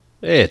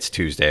It's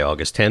Tuesday,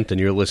 August 10th, and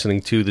you're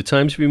listening to the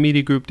Times Review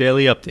Media Group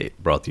Daily Update,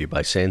 brought to you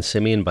by San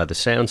Simeon by the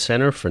Sound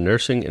Center for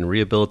Nursing and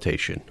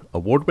Rehabilitation.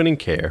 Award-winning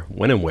care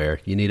when and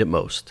where you need it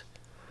most.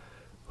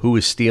 Who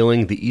is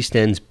stealing the East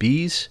End's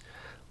bees?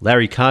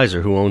 Larry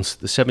Kaiser, who owns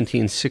the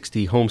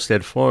 1760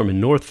 Homestead Farm in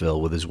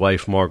Northville with his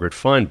wife Margaret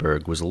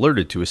Feinberg, was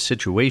alerted to a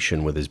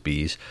situation with his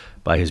bees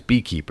by his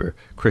beekeeper,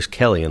 Chris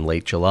Kelly, in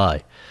late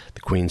July.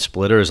 The queen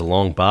splitter is a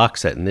long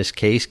box that in this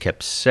case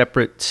kept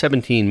separate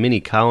 17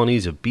 mini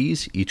colonies of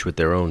bees, each with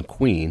their own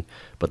queen,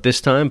 but this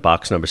time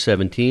box number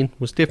 17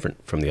 was different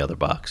from the other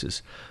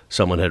boxes.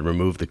 Someone had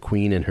removed the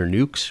queen and her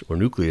nukes, or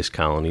nucleus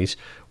colonies,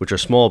 which are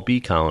small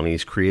bee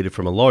colonies created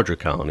from a larger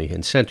colony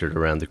and centered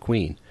around the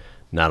queen.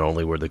 Not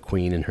only were the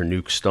queen and her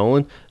nukes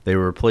stolen, they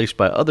were replaced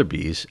by other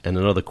bees and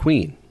another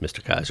queen,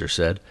 Mr. Kaiser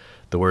said.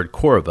 The word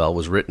Coravel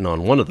was written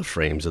on one of the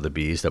frames of the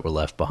bees that were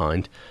left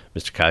behind.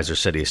 Mr. Kaiser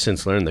said he has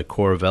since learned that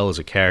Coravel is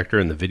a character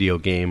in the video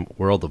game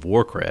World of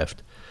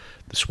Warcraft.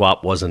 The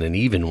swap wasn't an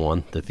even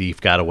one. The thief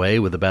got away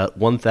with about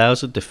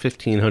 1,000 to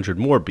 1,500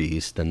 more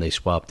bees than they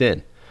swapped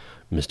in.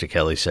 Mr.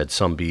 Kelly said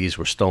some bees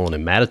were stolen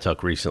in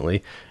Mattituck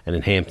recently, and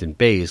in Hampton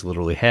Bays,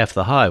 literally half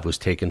the hive was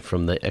taken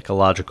from the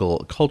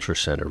Ecological Culture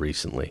Center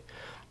recently.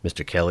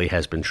 Mr. Kelly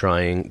has been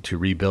trying to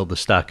rebuild the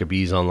stock of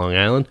bees on Long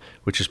Island,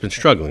 which has been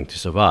struggling to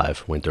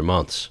survive winter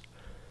months.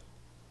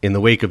 In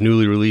the wake of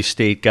newly released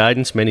state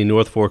guidance, many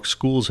North Fork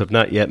schools have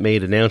not yet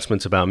made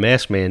announcements about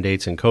mask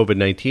mandates and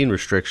COVID-19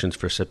 restrictions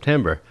for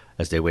September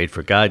as they wait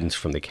for guidance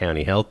from the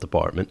county health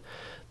department.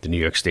 The New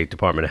York State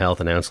Department of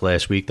Health announced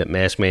last week that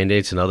mask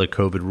mandates and other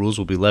COVID rules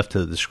will be left to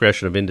the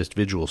discretion of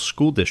individual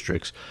school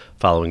districts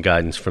following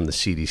guidance from the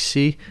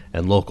CDC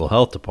and local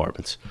health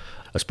departments.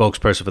 A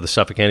spokesperson for the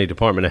Suffolk County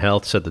Department of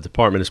Health said the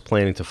department is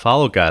planning to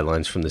follow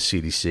guidelines from the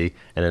CDC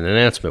and an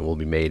announcement will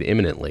be made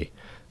imminently.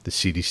 The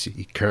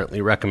CDC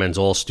currently recommends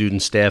all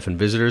students, staff, and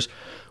visitors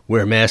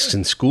wear masks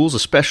in schools,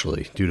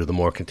 especially due to the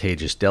more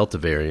contagious Delta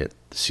variant.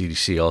 The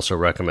CDC also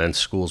recommends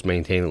schools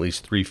maintain at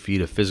least 3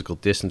 feet of physical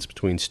distance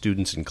between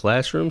students and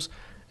classrooms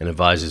and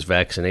advises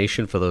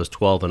vaccination for those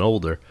 12 and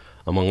older,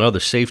 among other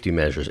safety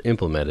measures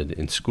implemented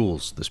in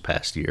schools this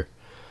past year.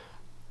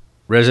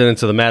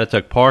 Residents of the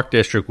Mattituck Park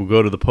District will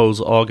go to the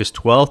polls August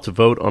 12th to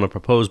vote on a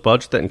proposed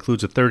budget that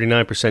includes a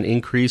 39%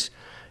 increase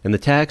in the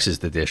taxes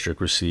the district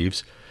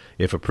receives.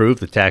 If approved,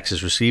 the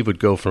taxes received would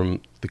go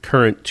from the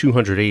current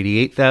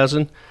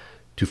 $288,000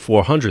 to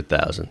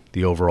 $400,000.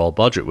 The overall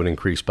budget would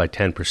increase by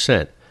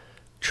 10%.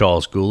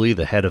 Charles Gooley,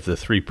 the head of the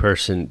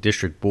 3-person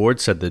district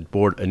board, said the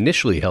board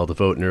initially held a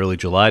vote in early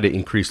July to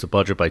increase the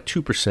budget by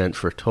 2%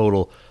 for a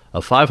total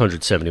of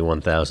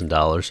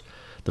 $571,000.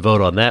 The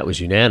vote on that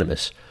was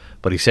unanimous,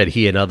 but he said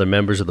he and other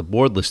members of the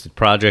board listed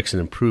projects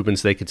and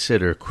improvements they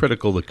consider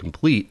critical to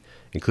complete,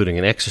 including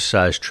an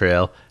exercise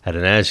trail at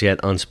an as-yet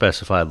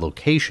unspecified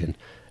location,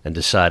 and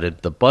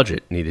decided the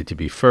budget needed to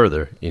be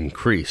further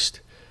increased.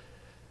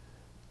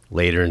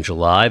 Later in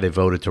July, they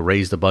voted to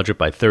raise the budget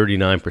by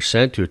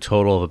 39% to a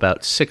total of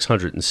about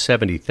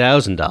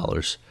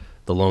 $670,000.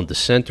 The lone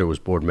dissenter was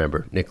board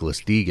member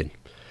Nicholas Deegan.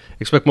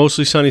 Expect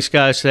mostly sunny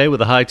skies today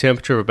with a high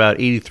temperature of about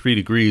 83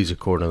 degrees,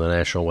 according to the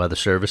National Weather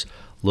Service.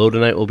 Low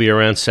tonight will be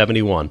around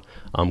 71.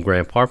 I'm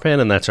Grant Parpan,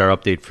 and that's our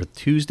update for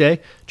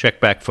Tuesday. Check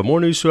back for more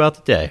news throughout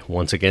the day.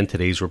 Once again,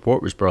 today's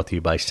report was brought to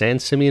you by San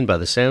Simeon by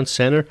the Sound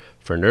Center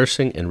for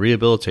Nursing and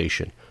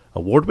Rehabilitation.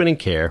 Award-winning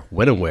care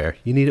when and where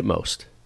you need it most.